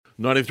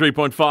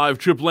93.5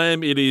 Triple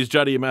M. It is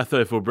Jodi and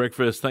Matho for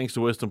breakfast. Thanks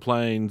to Western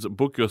Plains.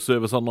 Book your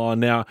service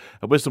online now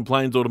at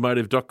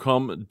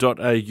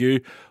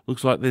westernplainsautomotive.com.au.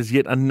 Looks like there's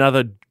yet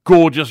another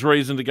gorgeous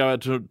reason to go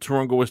out to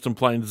Taronga Western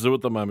Plains Zoo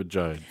at the moment,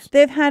 Jones.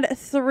 They've had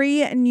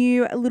 3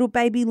 new little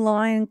baby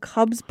lion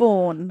cubs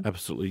born.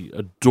 Absolutely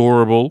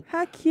adorable.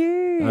 How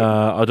cute.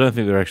 I don't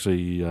think they're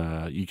actually,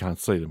 you can't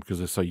see them because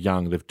they're so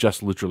young. They've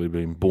just literally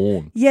been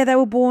born. Yeah, they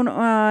were born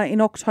in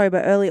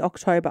October, early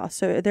October.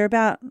 So they're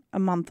about a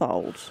month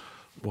old.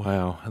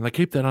 Wow. And they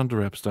keep that under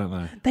wraps, don't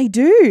they? They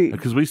do.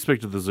 Because we speak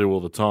to the zoo all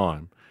the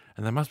time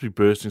and they must be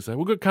bursting and say,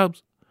 we've got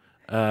cubs.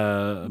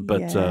 But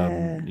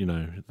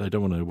they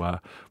don't want to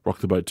rock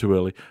the boat too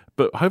early.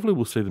 But hopefully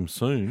we'll see them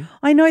soon.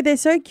 I know, they're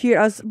so cute.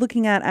 I was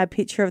looking at a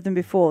picture of them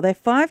before. They're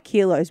 5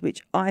 kilos,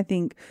 which I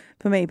think,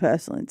 for me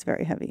personally, it's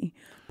very heavy.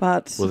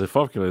 But well, they're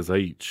 5 kilos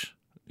each.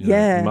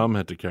 Mum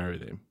had to carry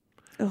them.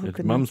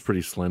 Mum's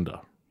pretty slender.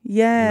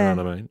 Yeah. You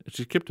know what I mean?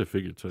 She's kept her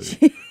figure too,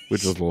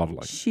 which is lovely.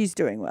 She's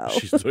doing well.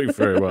 She's doing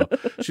very well.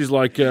 She's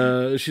like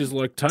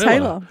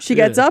Taylor. She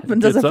gets up and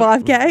does her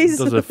 5Ks.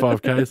 Does her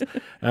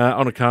 5Ks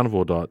on a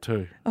carnivore diet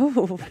too.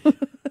 Oh.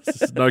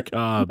 No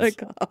carbs. No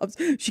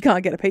carbs. She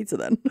can't get a pizza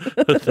then.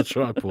 That's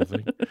right, poor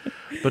thing.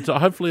 But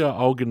hopefully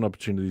I'll get an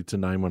opportunity to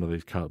name one of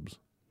these cubs.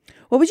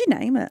 What would you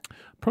name it?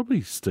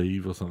 Probably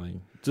Steve or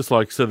something. Just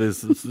like, so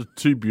there's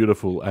 2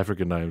 beautiful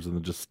African names and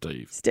then just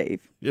Steve. Steve.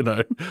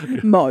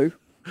 Mo.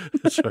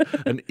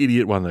 An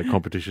idiot won that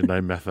competition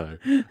named Matho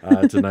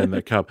to name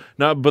that cub.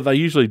 No, but they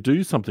usually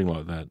do something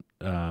like that.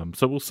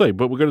 So we'll see.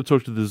 But we're going to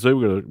talk to the zoo.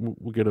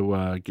 We're going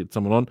to get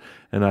someone on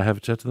and have a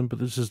chat to them. But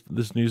this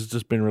news has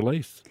just been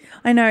released.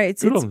 I know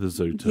it's good on the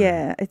zoo too.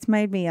 Yeah, it's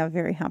made me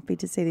very happy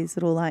to see these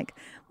little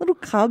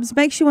cubs.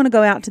 Makes you want to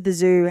go out to the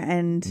zoo,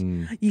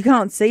 and you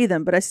can't see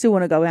them, but I still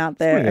want to go out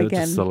there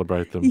again to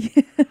celebrate them.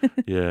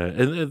 Yeah,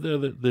 and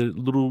they're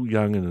little,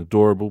 young, and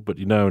adorable. But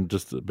in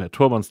just about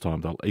 12 months'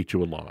 time, they'll eat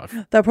you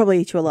alive. They'll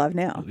probably eat you alive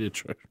now. Yeah,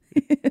 true.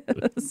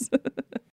 Yes.